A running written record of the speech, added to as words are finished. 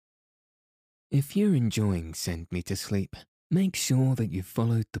If you're enjoying Send Me to Sleep, make sure that you've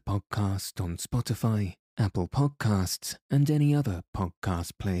followed the podcast on Spotify, Apple Podcasts, and any other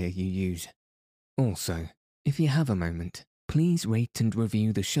podcast player you use. Also, if you have a moment, please rate and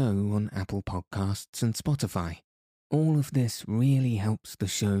review the show on Apple Podcasts and Spotify. All of this really helps the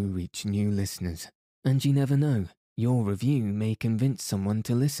show reach new listeners, and you never know, your review may convince someone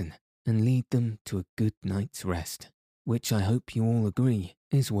to listen and lead them to a good night's rest, which I hope you all agree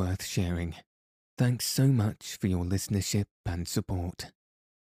is worth sharing. Thanks so much for your listenership and support.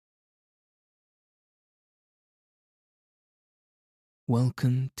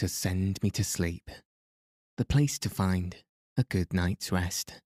 Welcome to Send Me to Sleep, the place to find a good night's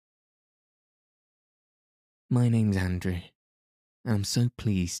rest. My name's Andrew, and I'm so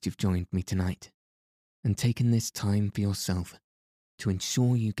pleased you've joined me tonight and taken this time for yourself to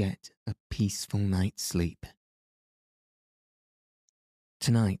ensure you get a peaceful night's sleep.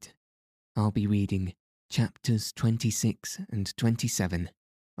 Tonight, I'll be reading chapters 26 and 27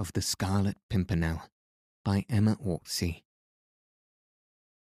 of The Scarlet Pimpernel by Emma Orczy.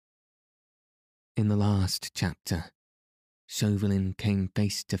 In the last chapter, Chauvelin came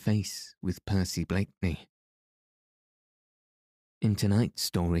face to face with Percy Blakeney. In tonight's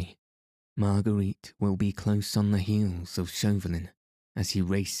story, Marguerite will be close on the heels of Chauvelin as he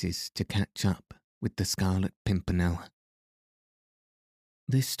races to catch up with the Scarlet Pimpernel.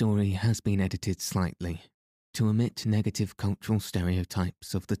 This story has been edited slightly to omit negative cultural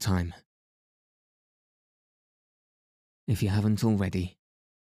stereotypes of the time. If you haven't already,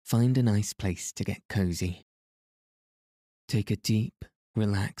 find a nice place to get cozy. Take a deep,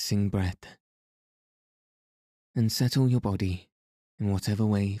 relaxing breath and settle your body in whatever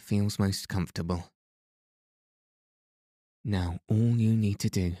way feels most comfortable. Now all you need to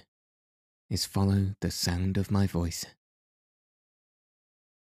do is follow the sound of my voice.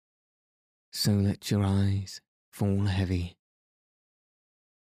 So let your eyes fall heavy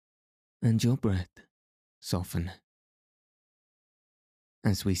and your breath soften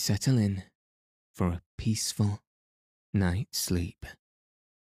as we settle in for a peaceful night's sleep.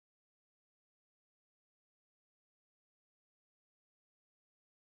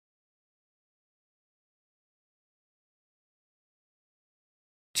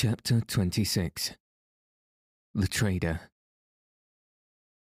 Chapter 26. The Trader.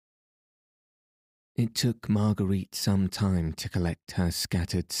 It took Marguerite some time to collect her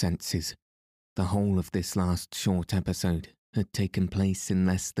scattered senses. The whole of this last short episode had taken place in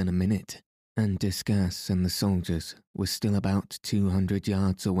less than a minute, and Desgas and the soldiers were still about 200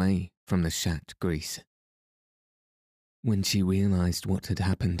 yards away from the Chat Gris. When she realized what had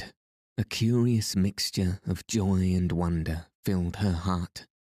happened, a curious mixture of joy and wonder filled her heart.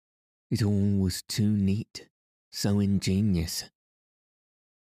 It all was too neat, so ingenious.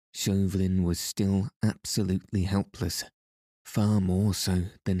 Chauvelin was still absolutely helpless, far more so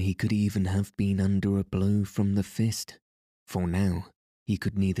than he could even have been under a blow from the fist, for now he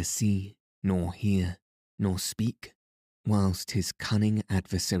could neither see, nor hear, nor speak, whilst his cunning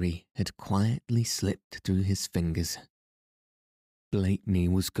adversary had quietly slipped through his fingers. Blakeney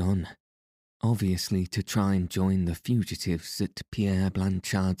was gone, obviously to try and join the fugitives at Pierre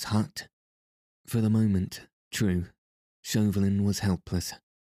Blanchard's hut. For the moment, true, Chauvelin was helpless.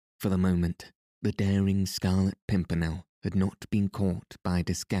 For the moment, the daring Scarlet Pimpernel had not been caught by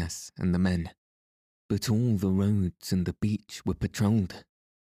Desgas and the men. But all the roads and the beach were patrolled.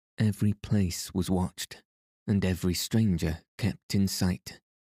 Every place was watched, and every stranger kept in sight.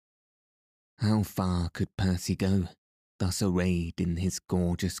 How far could Percy go, thus arrayed in his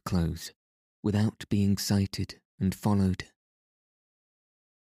gorgeous clothes, without being sighted and followed?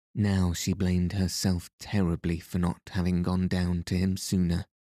 Now she blamed herself terribly for not having gone down to him sooner,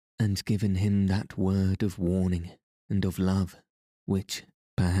 and given him that word of warning and of love, which,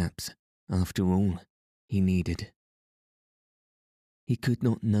 perhaps, after all, he needed. He could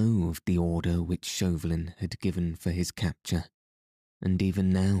not know of the order which Chauvelin had given for his capture, and even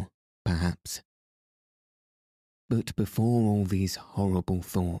now, perhaps. But before all these horrible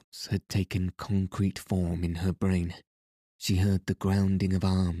thoughts had taken concrete form in her brain, she heard the grounding of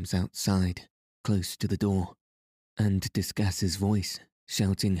arms outside, close to the door, and Desgas's voice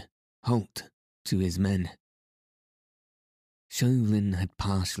shouting, "Halt!" to his men. Chauvelin had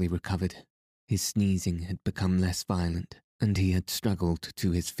partially recovered. His sneezing had become less violent, and he had struggled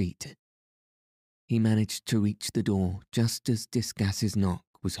to his feet. He managed to reach the door just as Desgas's knock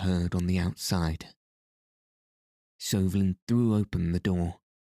was heard on the outside. Chauvelin threw open the door,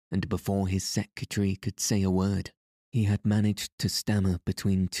 and before his secretary could say a word, he had managed to stammer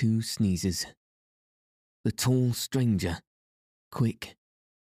between two sneezes. "The tall stranger! Quick!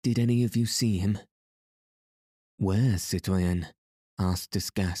 Did any of you see him?" "Where, citoyenne?" asked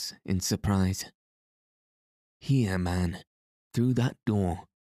Desgas in surprise. "Here, man. Through that door.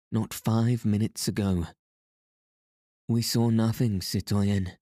 Not 5 minutes ago." "We saw nothing,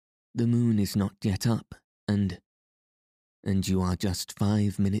 citoyenne. The moon is not yet up, and—" "And you are just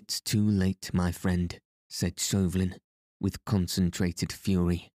 5 minutes too late, my friend," said Chauvelin, with concentrated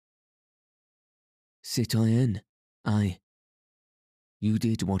fury. "Citoyenne, You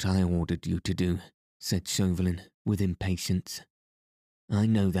did what I ordered you to do," said Chauvelin with impatience. "I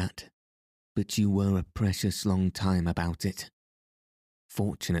know that, but you were a precious long time about it.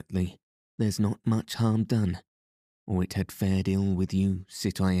 Fortunately, there's not much harm done, or it had fared ill with you,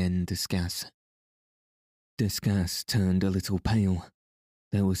 citoyenne Desgas." Desgas turned a little pale.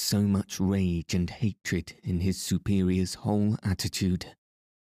 There was so much rage and hatred in his superior's whole attitude.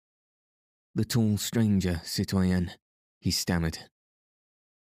 "The tall stranger, citoyenne," he stammered,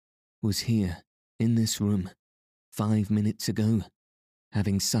 "was here, in this room, 5 minutes ago,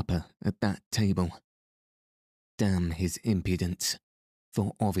 having supper at that table. Damn his impudence.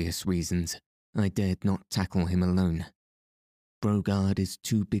 For obvious reasons, I dared not tackle him alone. Brogard is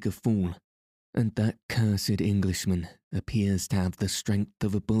too big a fool, and that cursed Englishman appears to have the strength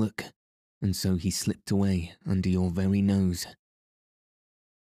of a bullock, and so he slipped away under your very nose.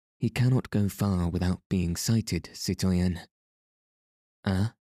 He cannot go far without being sighted, citoyenne."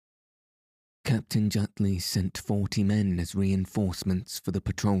 "Ah?" "Captain Jutley sent 40 men as reinforcements for the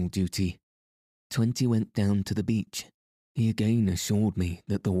patrol duty. 20 went down to the beach. He again assured me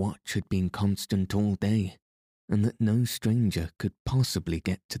that the watch had been constant all day, and that no stranger could possibly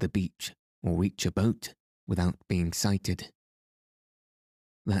get to the beach or reach a boat without being sighted."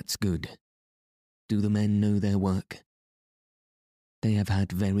 "That's good. Do the men know their work?" "They have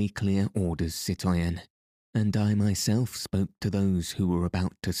had very clear orders, citoyenne, and I myself spoke to those who were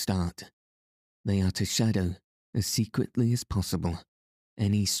about to start. They are to shadow, as secretly as possible,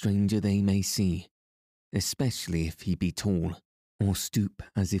 any stranger they may see, especially if he be tall, or stoop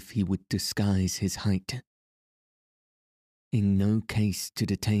as if he would disguise his height. In no case to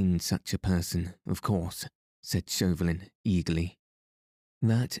detain such a person, of course," said Chauvelin eagerly.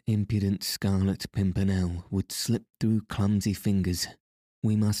 "That impudent Scarlet Pimpernel would slip through clumsy fingers.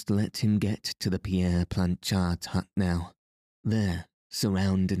 We must let him get to the Pierre Planchard hut now. There,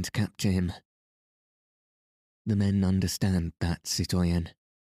 surround and capture him. The men understand that, citoyenne,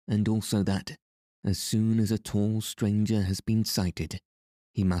 and also that, as soon as a tall stranger has been sighted,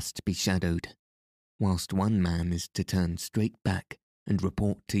 he must be shadowed, whilst one man is to turn straight back and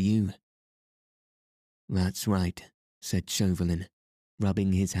report to you." "That's right," said Chauvelin,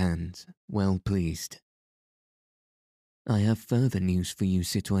 rubbing his hands, well pleased. "I have further news for you,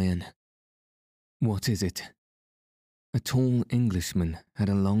 citoyenne." "What is it?" "A tall Englishman had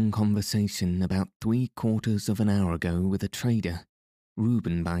a long conversation about 3/4 of an hour ago with a trader,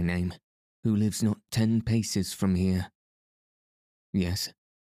 Reuben by name, who lives not 10 paces from here." "Yes,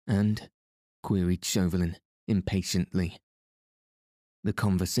 and?" queried Chauvelin impatiently. "The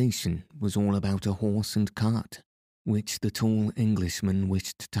conversation was all about a horse and cart, which the tall Englishman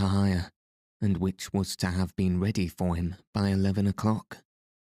wished to hire, and which was to have been ready for him by 11 o'clock.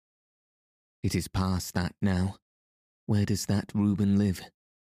 It is past that now. Where does that Reuben live?"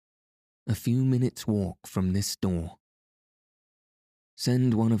 "A few minutes' walk from this door."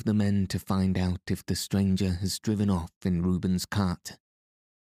 "Send one of the men to find out if the stranger has driven off in Reuben's cart."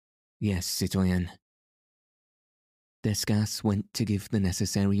 "Yes, citoyenne." Desgas went to give the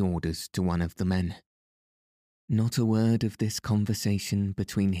necessary orders to one of the men. Not a word of this conversation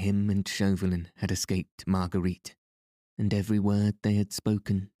between him and Chauvelin had escaped Marguerite, and every word they had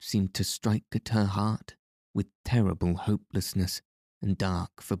spoken seemed to strike at her heart with terrible hopelessness and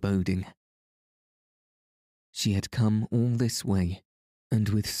dark foreboding. She had come all this way, and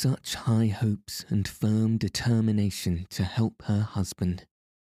with such high hopes and firm determination to help her husband,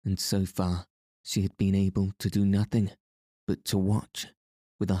 and so far she had been able to do nothing but to watch,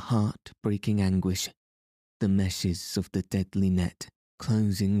 with a heart-breaking anguish, the meshes of the deadly net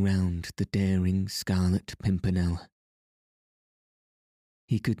closing round the daring Scarlet Pimpernel.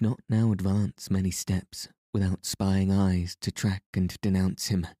 He could not now advance many steps without spying eyes to track and denounce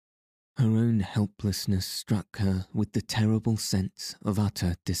him. Her own helplessness struck her with the terrible sense of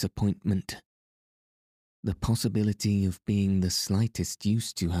utter disappointment. The possibility of being the slightest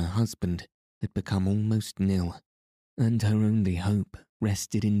use to her husband had become almost nil, and her only hope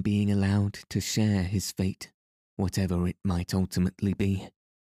rested in being allowed to share his fate, whatever it might ultimately be.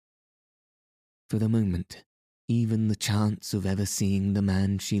 For the moment, even the chance of ever seeing the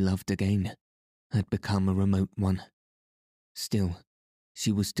man she loved again had become a remote one. Still,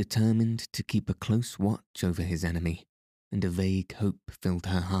 She was determined to keep a close watch over his enemy, and a vague hope filled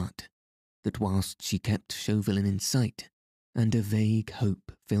her heart that whilst she kept Chauvelin in sight,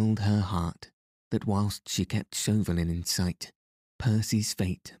 Percy's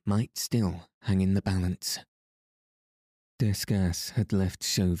fate might still hang in the balance. Desgas had left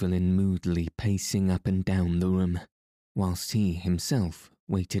Chauvelin moodily pacing up and down the room, whilst he himself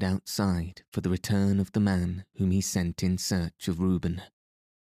waited outside for the return of the man whom he sent in search of Reuben.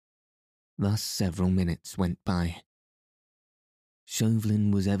 Thus several minutes went by.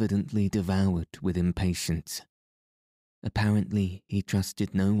 Chauvelin was evidently devoured with impatience. Apparently he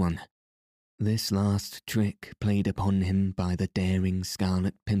trusted no one. This last trick played upon him by the daring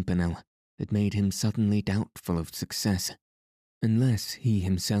Scarlet Pimpernel had made him suddenly doubtful of success, unless he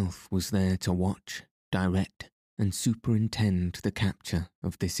himself was there to watch, direct, and superintend the capture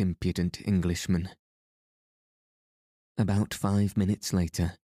of this impudent Englishman. About 5 minutes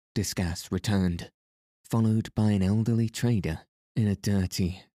later, Desgas returned, followed by an elderly trader in a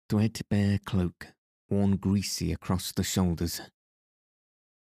dirty, threadbare cloak worn greasy across the shoulders.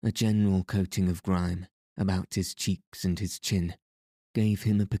 A general coating of grime about his cheeks and his chin gave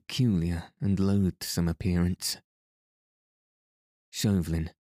him a peculiar and loathsome appearance.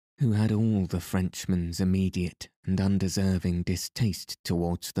 Chauvelin, who had all the Frenchman's immediate and undeserving distaste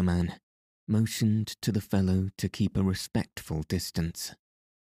towards the man, motioned to the fellow to keep a respectful distance.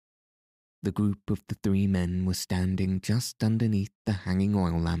 The group of the 3 men were standing just underneath the hanging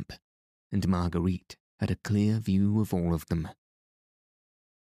oil lamp, and Marguerite had a clear view of all of them.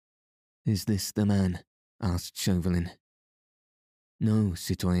 "Is this the man?" asked Chauvelin. "No,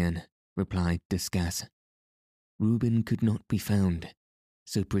 citoyen," replied Desgas. "Reuben could not be found,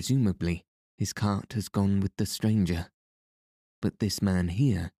 so presumably his cart has gone with the stranger. But this man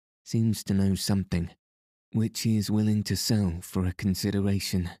here seems to know something, which he is willing to sell for a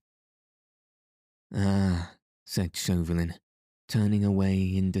consideration." "Ah," said Chauvelin, turning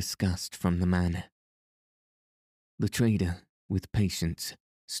away in disgust from the man. The trader, with patience,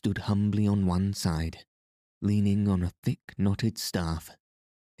 stood humbly on one side, leaning on a thick knotted staff,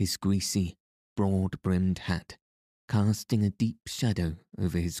 his greasy, broad-brimmed hat casting a deep shadow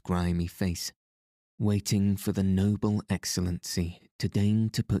over his grimy face, waiting for the noble Excellency to deign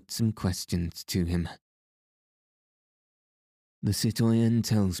to put some questions to him. "The citoyen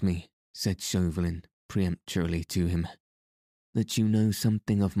tells me," said Chauvelin peremptorily to him, "that you know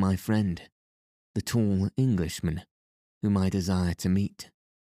something of my friend, the tall Englishman, whom I desire to meet.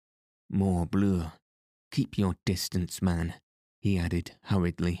 Morbleu, keep your distance, man," he added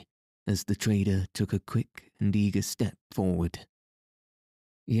hurriedly, as the trader took a quick and eager step forward.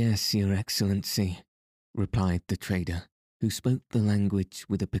 "Yes, Your Excellency," replied the trader, who spoke the language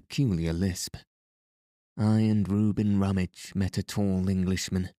with a peculiar lisp. "I and Reuben Rummage met a tall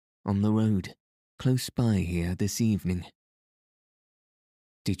Englishman on the road, close by here this evening."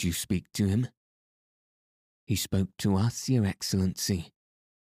 "Did you speak to him?" "He spoke to us, Your Excellency.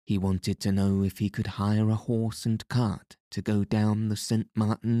 He wanted to know if he could hire a horse and cart to go down the St.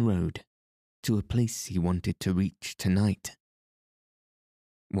 Martin Road to a place he wanted to reach tonight."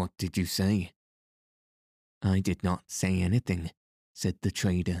 "What did you say?" "I did not say anything," said the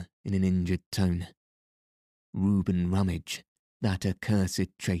trader in an injured tone. "Reuben Rummage, that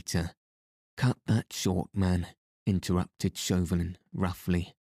accursed traitor—" "Cut that short, man," interrupted Chauvelin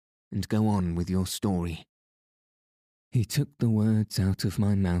roughly, "and go on with your story." "He took the words out of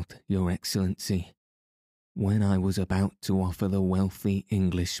my mouth, Your Excellency. When I was about to offer the wealthy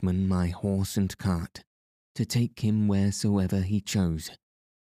Englishman my horse and cart, to take him wheresoever he chose,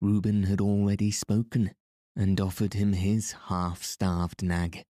 Reuben had already spoken and offered him his half-starved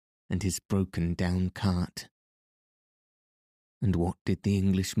nag and his broken-down cart." "And what did the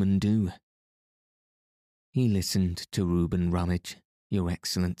Englishman do?" "He listened to Reuben Rummage, Your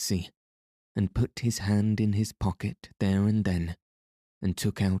Excellency, and put his hand in his pocket there and then, and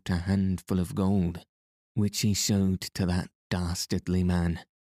took out a handful of gold, which he showed to that dastardly man,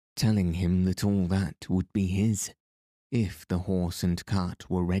 telling him that all that would be his, if the horse and cart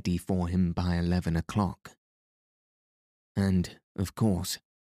were ready for him by 11 o'clock. And, of course,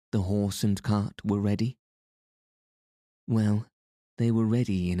 the horse and cart were ready?" "Well, they were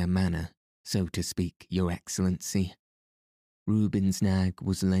ready in a manner, so to speak, Your Excellency. Reuben's nag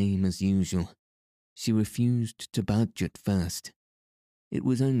was lame as usual. She refused to budge at first. It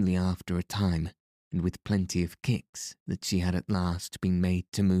was only after a time, and with plenty of kicks, that she had at last been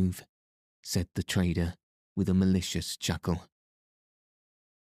made to move," said the trader with a malicious chuckle.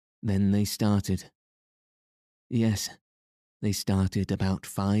 "Then they started?" "Yes, they started about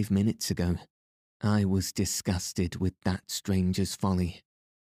 5 minutes ago. I was disgusted with that stranger's folly,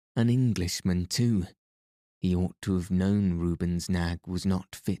 An Englishman, too. He ought to have known Reuben's nag was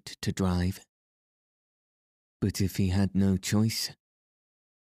not fit to drive. But if he had no choice?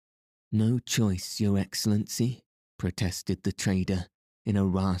 No choice, Your Excellency, protested the trader in a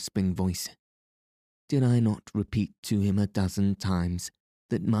rasping voice. Did I not repeat to him 12 times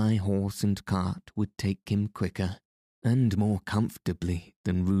that my horse and cart would take him quicker and more comfortably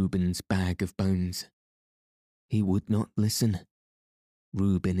than Reuben's bag of bones? He would not listen.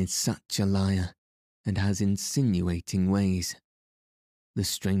 Reuben is such a liar and has insinuating ways. The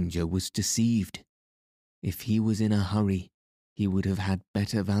stranger was deceived. If he was in a hurry, he would have had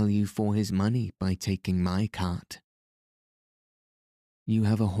better value for his money by taking my cart. You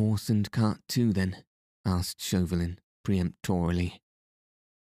have a horse and cart too, then? Asked Chauvelin peremptorily.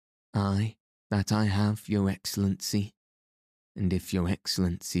 Aye, that I have, Your Excellency. And if Your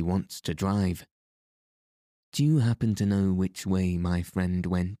Excellency wants to drive. Do you happen to know which way my friend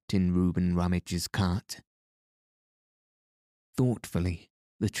went in Reuben Rummage's cart? Thoughtfully,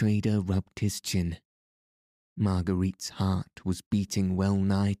 the trader rubbed his chin. Marguerite's heart was beating well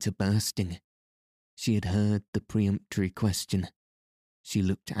nigh to bursting. She had heard the peremptory question. She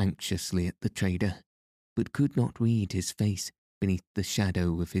looked anxiously at the trader, but could not read his face beneath the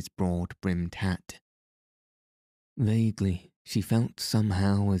shadow of his broad-brimmed hat. Vaguely, she felt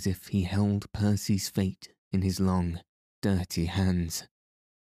somehow as if he held Percy's fate in his long, dirty hands.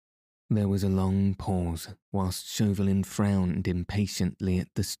 There was a long pause whilst Chauvelin frowned impatiently at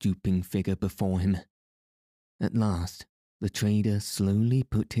the stooping figure before him. At last, the trader slowly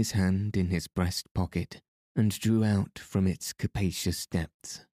put his hand in his breast pocket and drew out from its capacious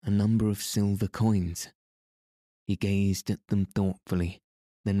depths a number of silver coins. He gazed at them thoughtfully,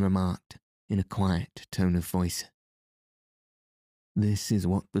 then remarked in a quiet tone of voice, "This is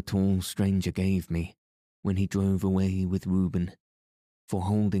what the tall stranger gave me when he drove away with Reuben, for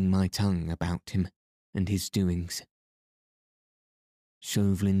holding my tongue about him and his doings."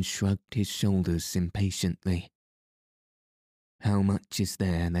 Chauvelin shrugged his shoulders impatiently. "How much is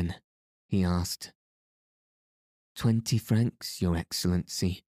there, then?" he asked. 20 francs, Your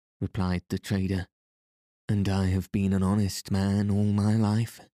Excellency, replied the trader, "and I have been an honest man all my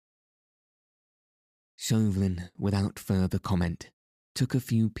life." Chauvelin, without further comment, took a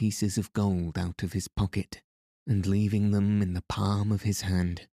few pieces of gold out of his pocket, and leaving them in the palm of his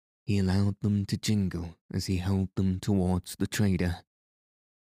hand, he allowed them to jingle as he held them towards the trader.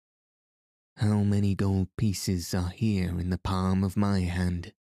 "How many gold pieces are here in the palm of my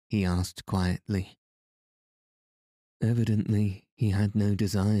hand?" he asked quietly. Evidently, he had no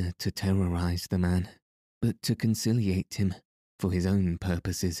desire to terrorize the man, but to conciliate him, for his own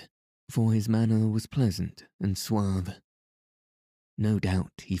purposes, for his manner was pleasant and suave. No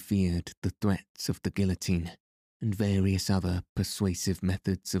doubt he feared the threats of the guillotine, and various other persuasive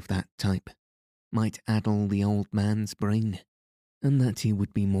methods of that type might addle the old man's brain, and that he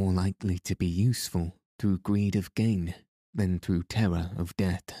would be more likely to be useful through greed of gain than through terror of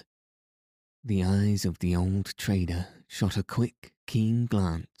death. The eyes of the old trader shot a quick, keen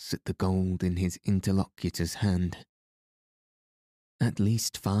glance at the gold in his interlocutor's hand. "At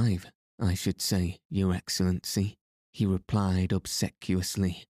least 5, I should say, Your Excellency," he replied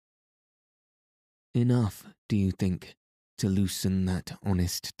obsequiously. "Enough, do you think, to loosen that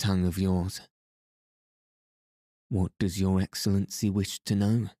honest tongue of yours?" "What does Your Excellency wish to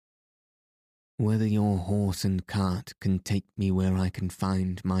know?" "Whether your horse and cart can take me where I can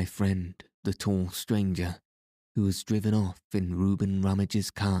find my friend, the tall stranger, who was driven off in Reuben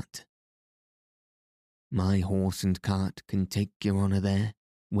Rummage's cart." "My horse and cart can take your honour there,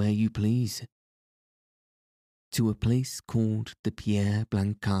 where you please." "To a place called the Pierre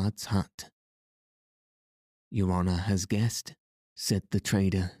Blancard's hut." "Your honour has guessed," said the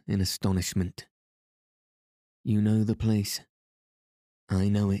trader in astonishment. "You know the place?" "I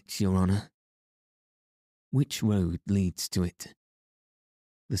know it, your honour." "Which road leads to it?"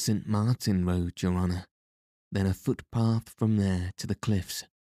 "The St. Martin road, your honour, then a footpath from there to the cliffs."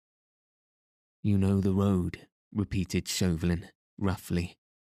 "You know the road," repeated Chauvelin, roughly.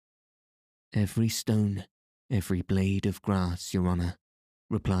 "Every stone, every blade of grass, your honour,"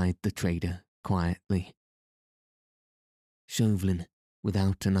 replied the trader quietly. Chauvelin,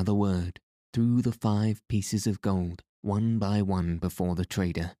 without another word, threw the 5 pieces of gold one by one before the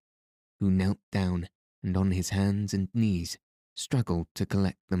trader, who knelt down and on his hands and knees struggled to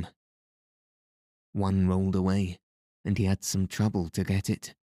collect them. One rolled away, and he had some trouble to get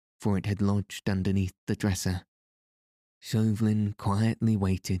it, for it had lodged underneath the dresser. Chauvelin quietly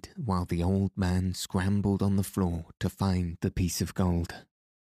waited while the old man scrambled on the floor to find the piece of gold.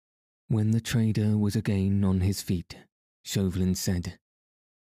 When the trader was again on his feet, Chauvelin said,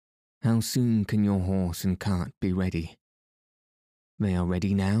 How soon can your horse and cart be ready? They are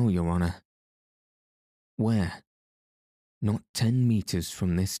ready now, Your Honour. Where? Not 10 metres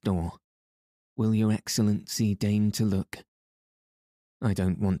from this door. Will Your Excellency deign to look? I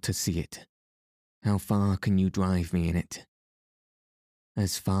don't want to see it. How far can you drive me in it?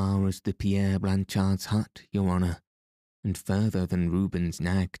 As far as the Pierre Blanchard's hut, Your Honour, and further than Reuben's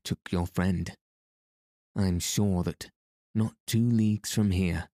nag took your friend. I am sure that, not 2 leagues from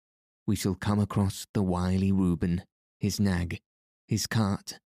here, we shall come across the wily Reuben, his nag, his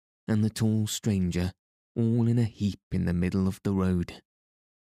cart, and the tall stranger, all in a heap in the middle of the road.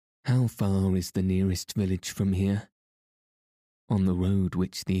 How far is the nearest village from here? On the road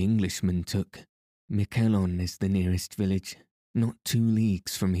which the Englishman took, Miquelon is the nearest village, not 2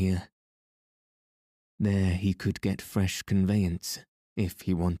 leagues from here. There he could get fresh conveyance, if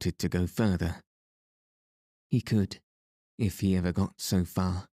he wanted to go further. He could, if he ever got so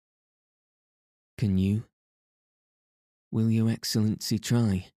far. Can you? Will Your Excellency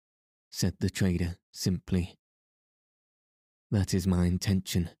try? Said the trader simply. That is my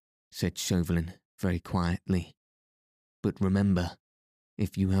intention, said Chauvelin very quietly. But remember,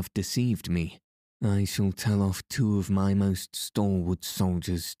 if you have deceived me, I shall tell off 2 of my most stalwart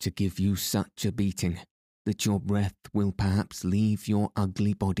soldiers to give you such a beating that your breath will perhaps leave your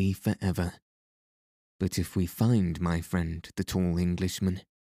ugly body forever. But if we find my friend the tall Englishman,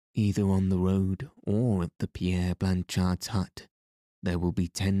 either on the road or at the Pierre Blanchard's hut, there will be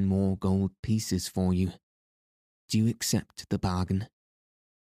 10 more gold pieces for you. Do you accept the bargain?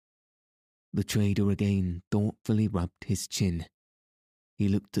 The trader again thoughtfully rubbed his chin. He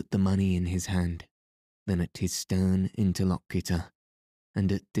looked at the money in his hand, then at his stern interlocutor,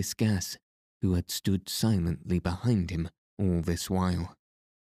 and at Desgas, who had stood silently behind him all this while.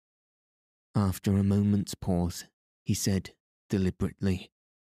 After a moment's pause, he said deliberately,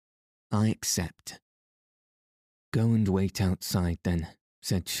 I accept. Go and wait outside then,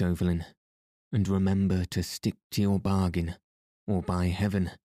 said Chauvelin, and remember to stick to your bargain, or by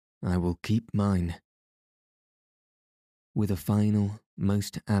heaven, I will keep mine. With a final,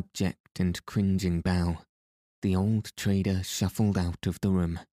 most abject and cringing bow, the old trader shuffled out of the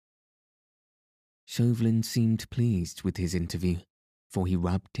room. Chauvelin seemed pleased with his interview, for he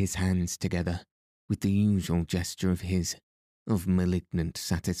rubbed his hands together with the usual gesture of his, of malignant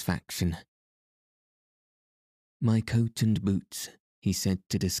satisfaction. My coat and boots, he said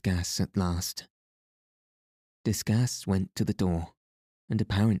to Desgas at last. Desgas went to the door, and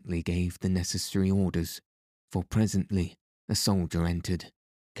apparently gave the necessary orders, for presently a soldier entered,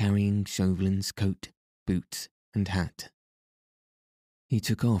 carrying Chauvelin's coat, boots, and hat. He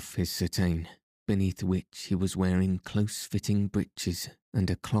took off his soutane, beneath which he was wearing close-fitting breeches and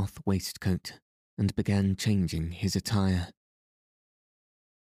a cloth waistcoat, and began changing his attire.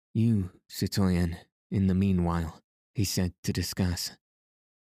 You, citoyen, in the meanwhile, he said to Desgas,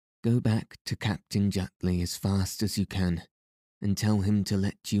 go back to Captain Jutley as fast as you can, and tell him to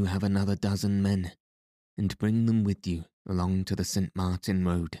let you have another 12 men, and bring them with you along to the St. Martin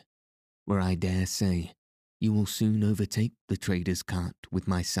Road, where I dare say you will soon overtake the trader's cart with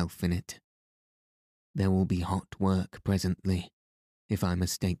myself in it. There will be hot work presently, if I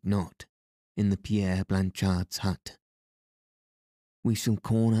mistake not, in the Pierre Blanchard's hut. We shall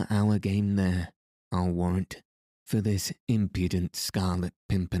corner our game there, I'll warrant, for this impudent Scarlet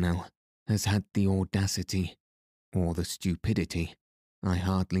Pimpernel has had the audacity, or the stupidity, I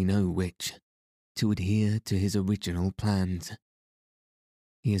hardly know which, to adhere to his original plans.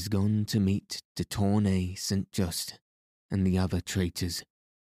 He has gone to meet de Tournay Saint-Just and the other traitors,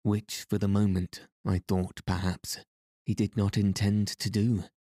 which for the moment I thought perhaps he did not intend to do.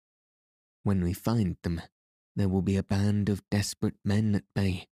 When we find them, there will be a band of desperate men at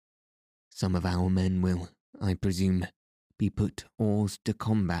bay. Some of our men will, I presume, be put hors de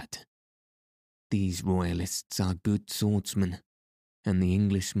combat. These royalists are good swordsmen, and the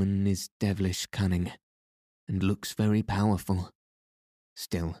Englishman is devilish cunning, and looks very powerful.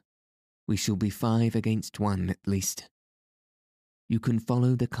 Still, we shall be 5 against 1 at least. You can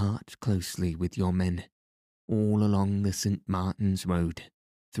follow the cart closely with your men, all along the St. Martin's Road,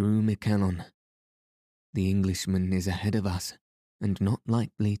 through Miquelon. The Englishman is ahead of us, and not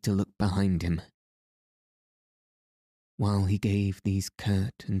likely to look behind him. While he gave these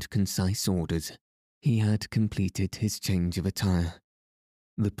curt and concise orders, he had completed his change of attire.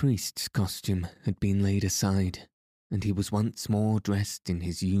 The priest's costume had been laid aside, and he was once more dressed in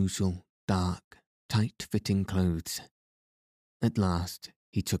his usual, dark, tight-fitting clothes. At last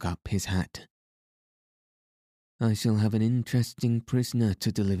he took up his hat. I shall have an interesting prisoner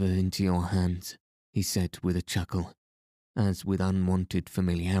to deliver into your hands, he said with a chuckle. as with unwanted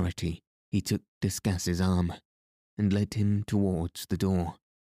familiarity he took Desgas's arm and led him towards the door.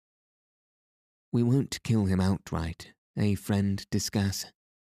 "We won't kill him outright, friend Desgas?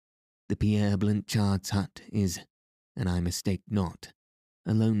 The Pierre Blanchard's hut is, and I mistake not,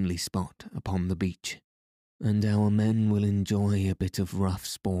 a lonely spot upon the beach, and our men will enjoy a bit of rough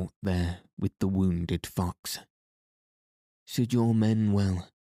sport there with the wounded fox. Should your men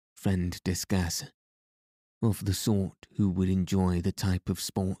well, friend Desgas, of the sort who would enjoy the type of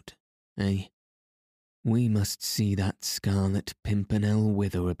sport, eh? We must see that Scarlet Pimpernel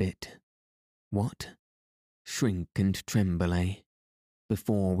wither a bit. What? Shrink and tremble,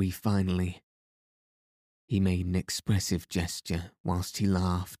 before we finally—" He made an expressive gesture whilst he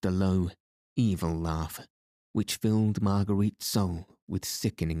laughed a low, evil laugh, which filled Marguerite's soul with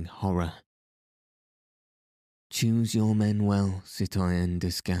sickening horror. "Choose your men well, Citoyen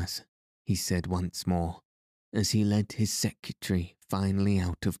Desgas," he said once more, as he led his secretary finally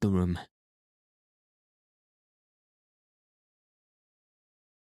out of the room.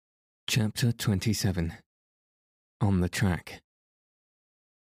 Chapter 27. On the Track.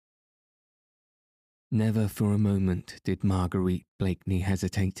 Never for a moment did Marguerite Blakeney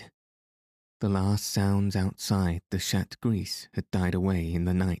hesitate. The last sounds outside the Chat Gris had died away in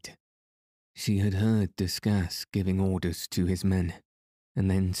the night. She had heard Desgas giving orders to his men, and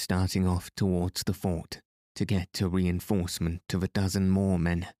then starting off towards the fort to get a reinforcement of 12 more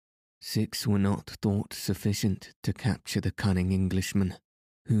men. 6 were not thought sufficient to capture the cunning Englishman,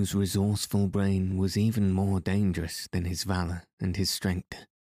 whose resourceful brain was even more dangerous than his valour and his strength.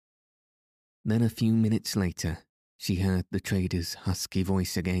 Then a few minutes later, she heard the trader's husky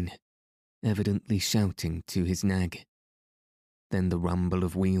voice again, evidently shouting to his nag. Then the rumble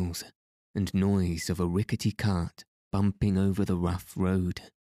of wheels and noise of a rickety cart bumping over the rough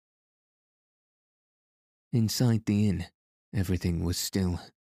road. Inside the inn, everything was still.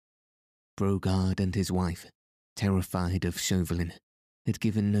 Brogard and his wife, terrified of Chauvelin, had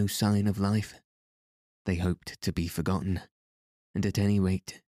given no sign of life. They hoped to be forgotten, and at any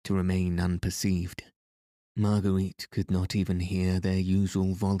rate to remain unperceived. Marguerite could not even hear their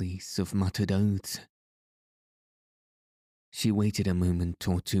usual volleys of muttered oaths. She waited a moment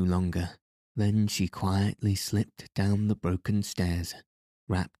or two longer, then she quietly slipped down the broken stairs,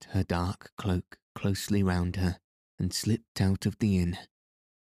 wrapped her dark cloak closely round her, and slipped out of the inn.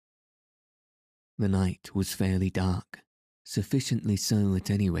 The night was fairly dark, sufficiently so at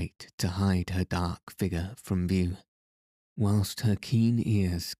any rate to hide her dark figure from view, whilst her keen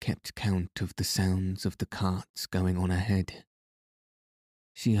ears kept count of the sounds of the carts going on ahead.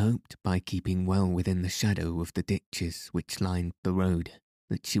 She hoped by keeping well within the shadow of the ditches which lined the road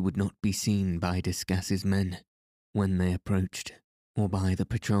that she would not be seen by Desgas's men when they approached, or by the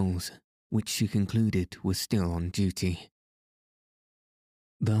patrols, which she concluded were still on duty.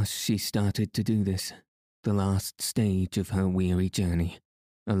 Thus she started to do this, the last stage of her weary journey,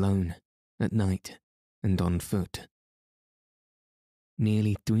 alone, at night, and on foot.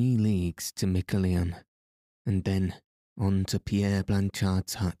 Nearly 3 leagues to Miquelon, and then on to Pierre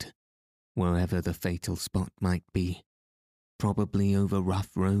Blanchard's hut, wherever the fatal spot might be, probably over rough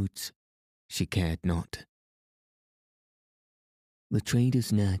roads, she cared not. The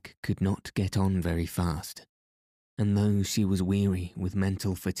trader's nag could not get on very fast, and though she was weary with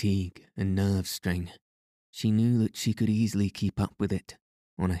mental fatigue and nerve strain, she knew that she could easily keep up with it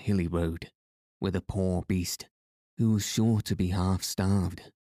on a hilly road, where the poor beast, who was sure to be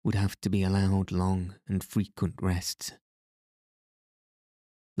half-starved, would have to be allowed long and frequent rests.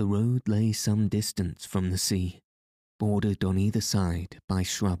 The road lay some distance from the sea, bordered on either side by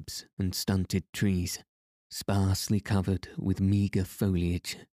shrubs and stunted trees, sparsely covered with meagre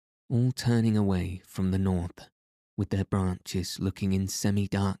foliage, all turning away from the north, with their branches looking in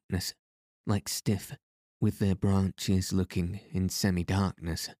semi-darkness, like stiff,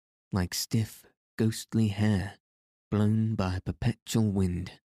 ghostly hair blown by a perpetual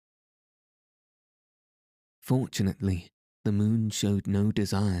wind. Fortunately, the moon showed no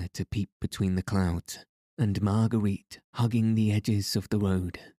desire to peep between the clouds, and Marguerite, hugging the edges of the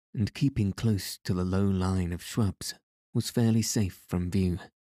road and keeping close to the low line of shrubs, was fairly safe from view.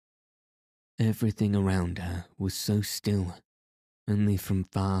 Everything around her was so still, only from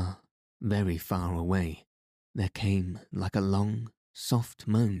far, very far away, there came, like a long, soft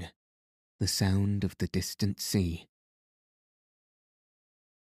moan, the sound of the distant sea.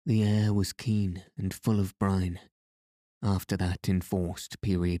 The air was keen and full of brine, after that enforced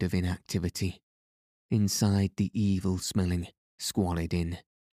period of inactivity, inside the evil-smelling, squalid inn.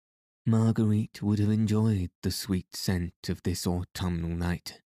 Marguerite would have enjoyed the sweet scent of this autumnal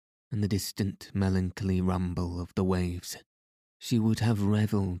night, and the distant melancholy rumble of the waves, she would have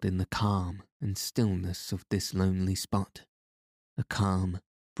revelled in the calm and stillness of this lonely spot, a calm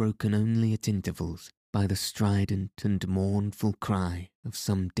broken only at intervals by the strident and mournful cry of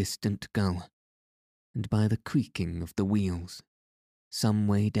some distant gull, and by the creaking of the wheels some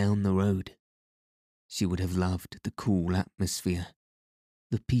way down the road. She would have loved the cool atmosphere,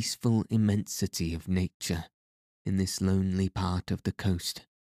 the peaceful immensity of nature in this lonely part of the coast.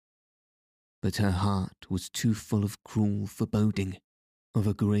 But her heart was too full of cruel foreboding, of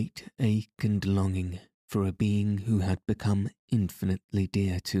a great ache and longing for a being who had become infinitely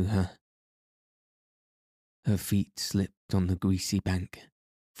dear to her. Her feet slipped on the greasy bank,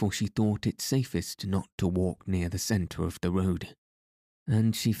 for she thought it safest not to walk near the centre of the road,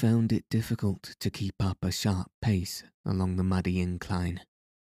 and she found it difficult to keep up a sharp pace along the muddy incline.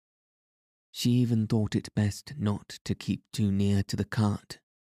 She even thought it best not to keep too near to the cart.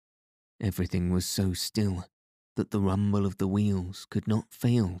 Everything was so still that the rumble of the wheels could not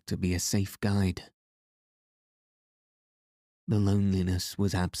fail to be a safe guide. The loneliness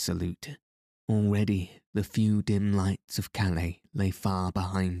was absolute. Already the few dim lights of Calais lay far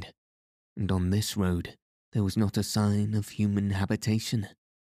behind, and on this road there was not a sign of human habitation,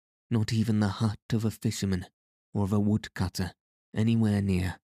 not even the hut of a fisherman or of a woodcutter anywhere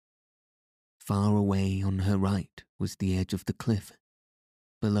near. Far away on her right was the edge of the cliff,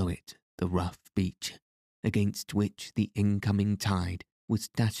 below it the rough beach, against which the incoming tide was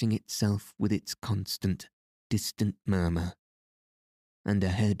dashing itself with its constant, distant murmur, and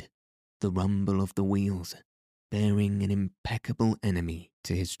ahead the rumble of the wheels, bearing an impeccable enemy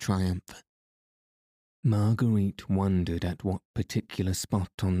to his triumph. Marguerite wondered at what particular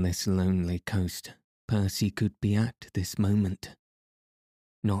spot on this lonely coast Percy could be at this moment.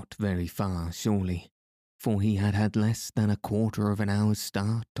 Not very far, surely, for he had had less than a quarter of an hour's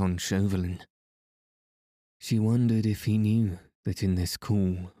start on Chauvelin. She wondered if he knew that in this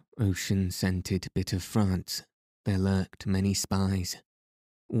cool, ocean-scented bit of France there lurked many spies,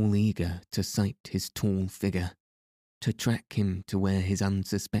 all eager to sight his tall figure, to track him to where his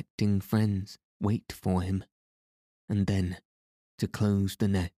unsuspecting friends wait for him, and then to close the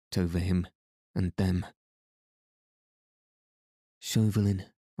net over him and them. Chauvelin,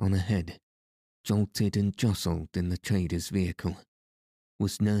 on ahead, jolted and jostled in the trader's vehicle,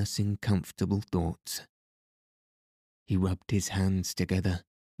 was nursing comfortable thoughts. He rubbed his hands together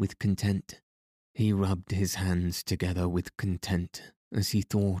with content. As he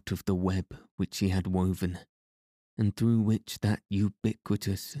thought of the web which he had woven, and through which that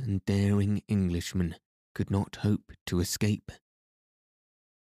ubiquitous and daring Englishman could not hope to escape.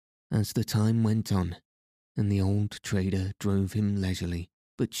 As the time went on, and the old trader drove him leisurely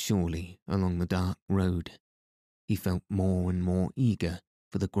but surely along the dark road, he felt more and more eager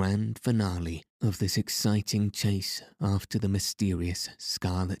for the grand finale of this exciting chase after the mysterious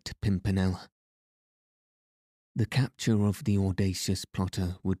Scarlet Pimpernel. The capture of the audacious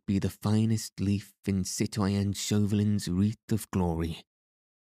plotter would be the finest leaf in Citoyen Chauvelin's wreath of glory.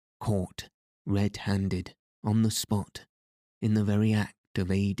 Caught, red-handed, on the spot, in the very act of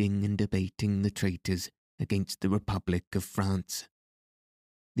aiding and abating the traitors against the Republic of France.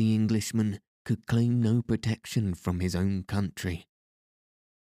 The Englishman could claim no protection from his own country.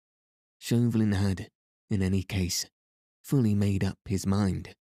 Chauvelin had, in any case, fully made up his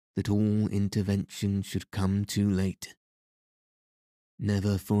mind that all intervention should come too late.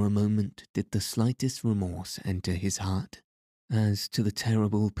 Never for a moment did the slightest remorse enter his heart as to the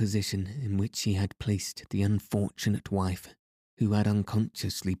terrible position in which he had placed the unfortunate wife who had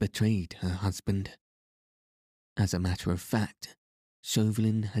unconsciously betrayed her husband. As a matter of fact,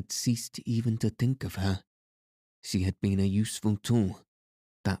 Chauvelin had ceased even to think of her. She had been a useful tool,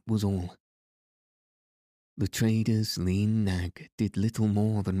 that was all. The trader's lean nag did little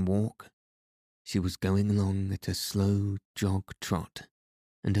more than walk. She was going along at a slow jog trot,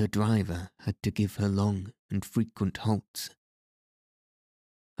 and her driver had to give her long and frequent halts.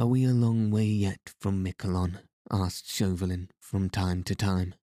 "Are we a long way yet from Miquelon?" asked Chauvelin from time to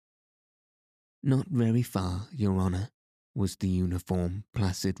time. "Not very far, Your Honour," was the uniform,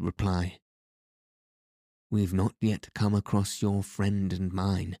 placid reply. "We've not yet come across your friend and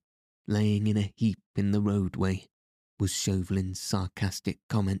mine, laying in a heap in the roadway," was Chauvelin's sarcastic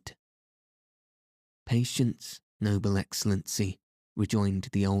comment. "Patience, noble excellency," rejoined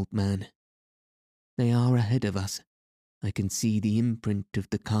the old man. "They are ahead of us. I can see the imprint of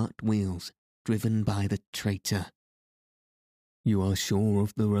the cart wheels driven by the traitor." "You are sure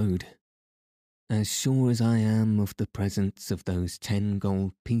of the road?" "As sure as I am of the presence of those 10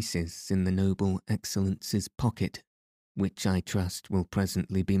 gold pieces in the noble excellency's pocket," which I trust will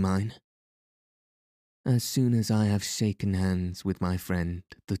presently be mine. As soon as I have shaken hands with my friend,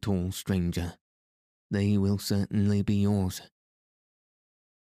 the tall stranger, they will certainly be yours."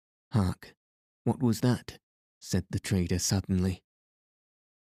 "Hark, what was that?" said the trader suddenly.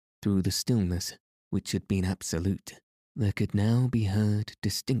 Through the stillness, which had been absolute, there could now be heard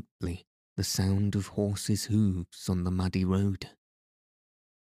distinctly the sound of horses' hooves on the muddy road.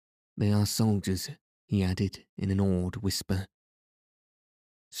 "They are soldiers," he added in an awed whisper.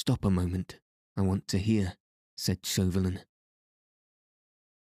 "Stop a moment, I want to hear," said Chauvelin.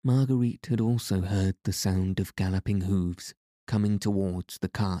 Marguerite had also heard the sound of galloping hooves coming towards the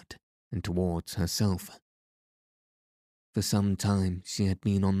cart and towards herself. For some time she had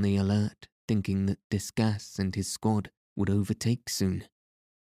been on the alert, thinking that Disgas and his squad would overtake soon,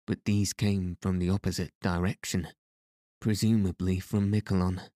 but these came from the opposite direction, presumably from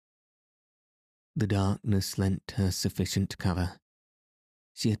Miquelon. The darkness lent her sufficient cover.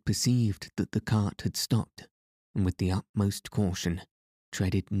 She had perceived that the cart had stopped, and with the utmost caution,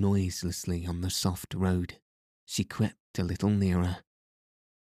 treaded noiselessly on the soft road. She crept a little nearer.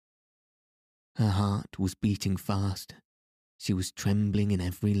 Her heart was beating fast. She was trembling in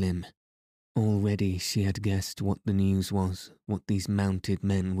every limb. Already she had guessed what the news was, what these mounted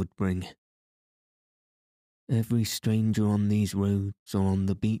men would bring. Every stranger on these roads or on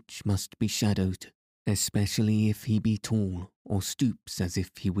the beach must be shadowed, especially if he be tall or stoops as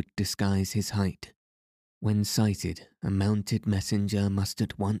if he would disguise his height. When sighted, a mounted messenger must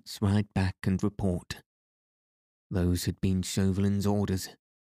at once ride back and report. Those had been Chauvelin's orders.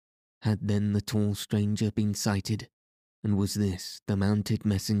 Had then the tall stranger been sighted, and was this the mounted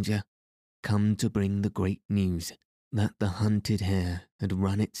messenger, come to bring the great news that the hunted hare had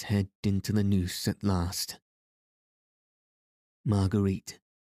run its head into the noose at last? Marguerite,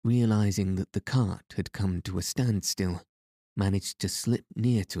 realizing that the cart had come to a standstill, managed to slip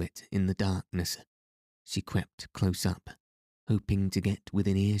near to it in the darkness. She crept close up, hoping to get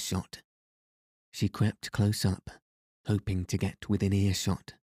within earshot. She crept close up, hoping to get within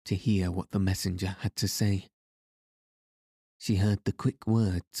earshot to hear what the messenger had to say. She heard the quick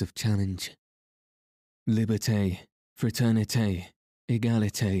words of challenge. "Liberté, fraternité,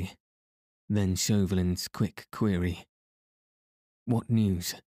 égalité." Then Chauvelin's quick query. "What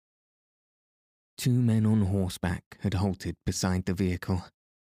news?" Two men on horseback had halted beside the vehicle.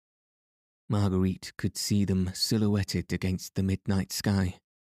 Marguerite could see them silhouetted against the midnight sky.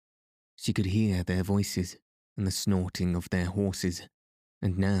 She could hear their voices and the snorting of their horses,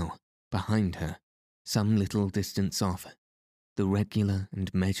 and now, behind her, some little distance off, the regular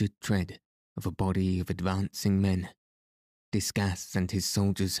and measured tread of a body of advancing men, Disgas and his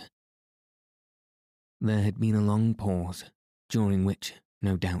soldiers. There had been a long pause, during which,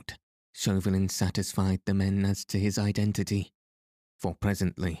 no doubt, Chauvelin satisfied the men as to his identity, for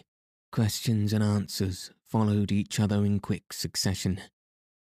presently questions and answers followed each other in quick succession.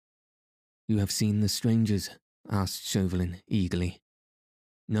 "You have seen the strangers?" asked Chauvelin eagerly.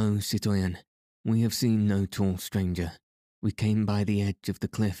 "No, citoyen, we have seen no tall stranger. We came by the edge of the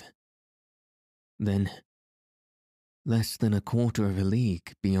cliff." "Then, less than a quarter of a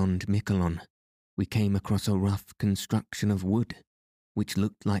league beyond Miquelon, we came across a rough construction of wood, which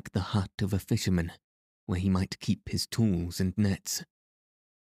looked like the hut of a fisherman, where he might keep his tools and nets.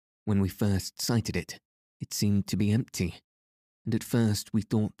 When we first sighted it, it seemed to be empty, and at first we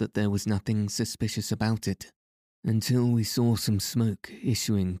thought that there was nothing suspicious about it, until we saw some smoke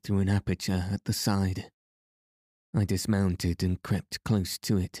issuing through an aperture at the side. I dismounted and crept close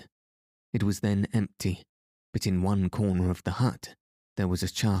to it. It was then empty, but in one corner of the hut there was a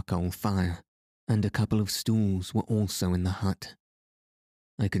charcoal fire, and a couple of stools were also in the hut.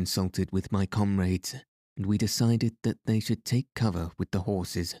 I consulted with my comrades, and we decided that they should take cover with the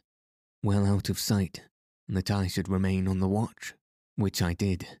horses, well out of sight, and that I should remain on the watch, which I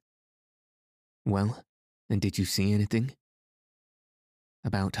did." "Well, and did you see anything?"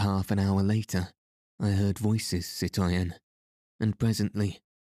 "About half an hour later, I heard voices, citoyen, and presently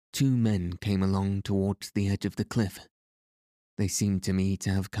 2 men came along towards the edge of the cliff. They seemed to me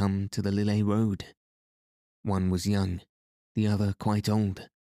to have come to the Lillet road. One was young, the other quite old.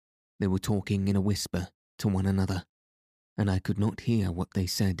 They were talking in a whisper to one another, and I could not hear what they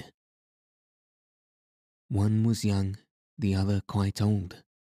said." One was young, the other quite old.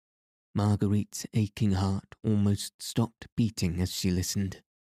 Marguerite's aching heart almost stopped beating as she listened.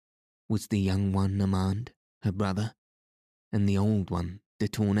 Was the young one Armand, her brother, and the old one de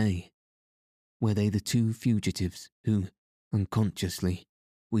Tournay? Were they the 2 fugitives who, unconsciously,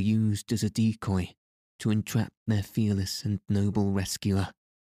 were used as a decoy to entrap their fearless and noble rescuer?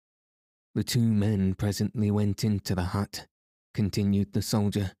 The two men presently went into the hut, continued the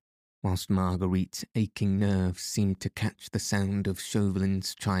soldier, whilst Marguerite's aching nerves seemed to catch the sound of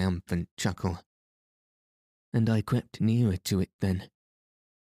Chauvelin's triumphant chuckle. And I crept nearer to it then.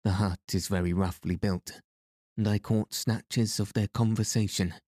 The hut is very roughly built, and I caught snatches of their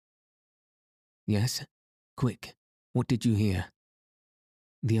conversation. Yes? Quick, what did you hear?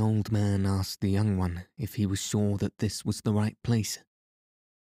 The old man asked the young one if he was sure that this was the right place.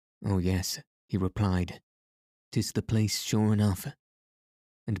 Oh yes, he replied, 'tis the place sure enough.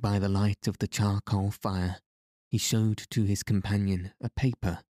 And by the light of the charcoal fire, he showed to his companion a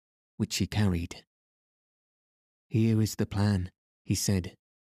paper which he carried. Here is the plan, he said,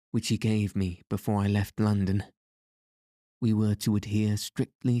 which he gave me before I left London. We were to adhere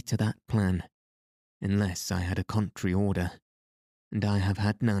strictly to that plan, unless I had a contrary order, and I have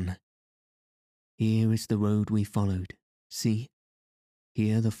had none. Here is the road we followed, see?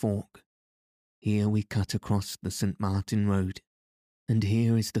 Here the fork. Here we cut across the St. Martin Road, and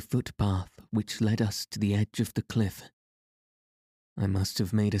here is the footpath which led us to the edge of the cliff. I must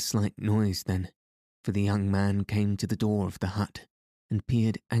have made a slight noise then, for the young man came to the door of the hut and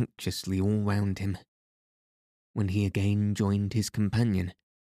peered anxiously all round him. When he again joined his companion,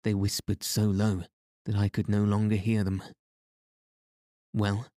 they whispered so low that I could no longer hear them.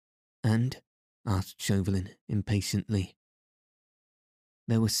 Well, and? Asked Chauvelin impatiently.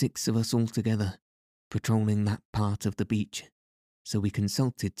 There were 6 of us altogether, patrolling that part of the beach, so we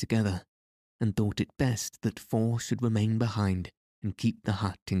consulted together and thought it best that 4 should remain behind and keep the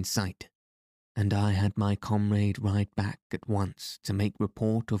hut in sight. And I had my comrade ride back at once to make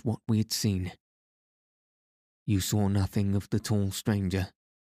report of what we had seen. You saw nothing of the tall stranger?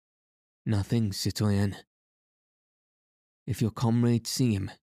 Nothing, citoyen. If your comrades see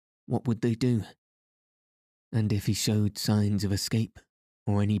him, what would they do? And if he showed signs of escape,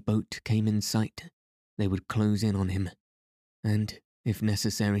 or any boat came in sight, they would close in on him, and, if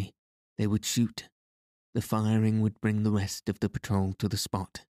necessary, they would shoot. The firing would bring the rest of the patrol to the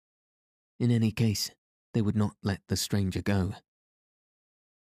spot. In any case, they would not let the stranger go.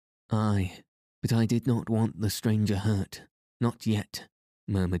 Aye, but I did not want the stranger hurt, not yet,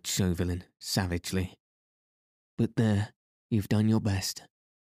 murmured Chauvelin savagely. But there, you've done your best.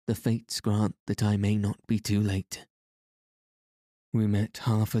 The fates grant that I may not be too late. We met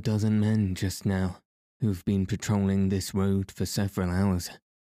 6 men just now, who've been patrolling this road for several hours.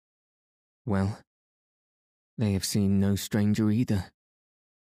 Well, they have seen no stranger either.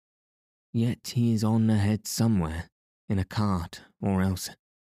 Yet he is on ahead somewhere, in a cart, or else.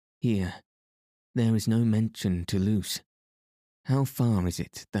 Here, there is no mention to Luce. How far is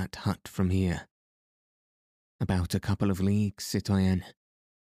it, that hut, from here? About a couple of leagues, citoyen.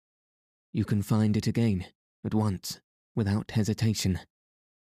 You can find it again, at once, without hesitation.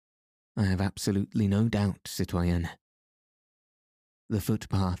 I have absolutely no doubt, citoyen. The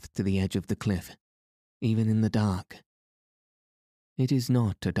footpath to the edge of the cliff, even in the dark. It is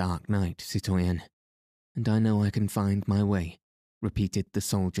not a dark night, citoyen, and I know I can find my way, repeated the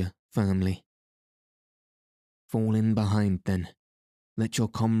soldier firmly. Fall in behind then. Let your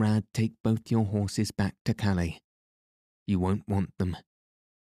comrade take both your horses back to Calais. You won't want them.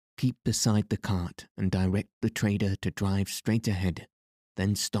 Keep beside the cart and direct the trader to drive straight ahead,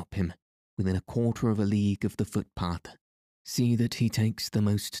 then stop him within a quarter of a league of the footpath. See that he takes the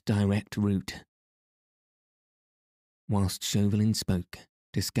most direct route. Whilst Chauvelin spoke,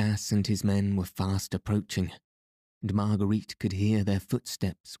 Desgas and his men were fast approaching, and Marguerite could hear their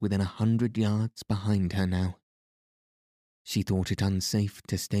footsteps within 100 yards behind her now. She thought it unsafe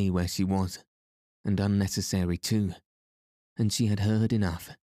to stay where she was, and unnecessary too, and she had heard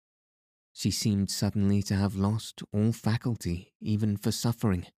enough. She seemed suddenly to have lost all faculty even for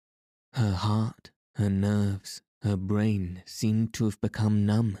suffering. Her heart, her nerves, her brain seemed to have become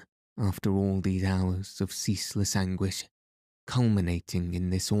numb after all these hours of ceaseless anguish, culminating in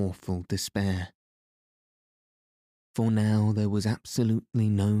this awful despair. For now there was absolutely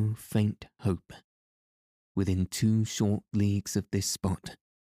no faint hope. Within 2 short leagues of this spot,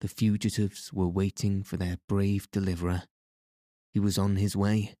 the fugitives were waiting for their brave deliverer. He was on his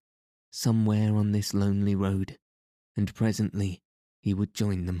way, somewhere on this lonely road, and presently he would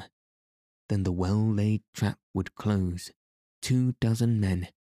join them. Then the well-laid trap would close. 24 men,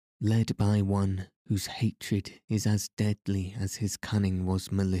 led by one whose hatred is as deadly as his cunning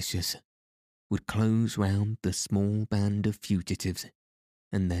was malicious, would close round the small band of fugitives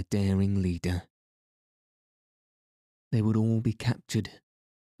and their daring leader. They would all be captured.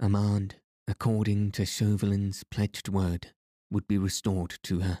 Armand, according to Chauvelin's pledged word, would be restored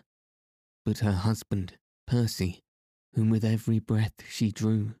to her. But her husband, Percy, whom with every breath she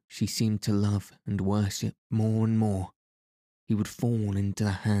drew she seemed to love and worship more and more, he would fall into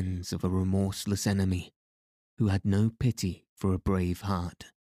the hands of a remorseless enemy who had no pity for a brave heart,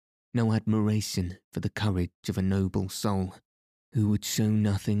 no admiration for the courage of a noble soul, who would show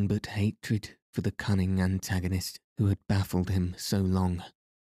nothing but hatred for the cunning antagonist who had baffled him so long.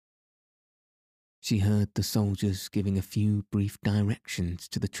 She heard the soldiers giving a few brief directions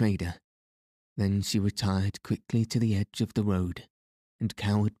to the trader. Then she retired quickly to the edge of the road and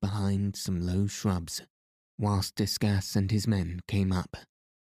cowered behind some low shrubs, whilst Discas and his men came up.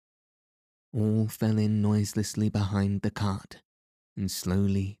 All fell in noiselessly behind the cart, and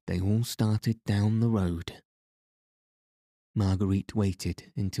slowly they all started down the road. Marguerite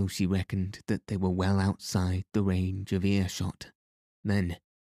waited until she reckoned that they were well outside the range of earshot. Then,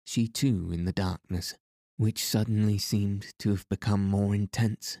 she too, in the darkness, which suddenly seemed to have become more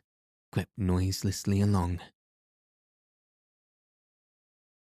intense, crept noiselessly along.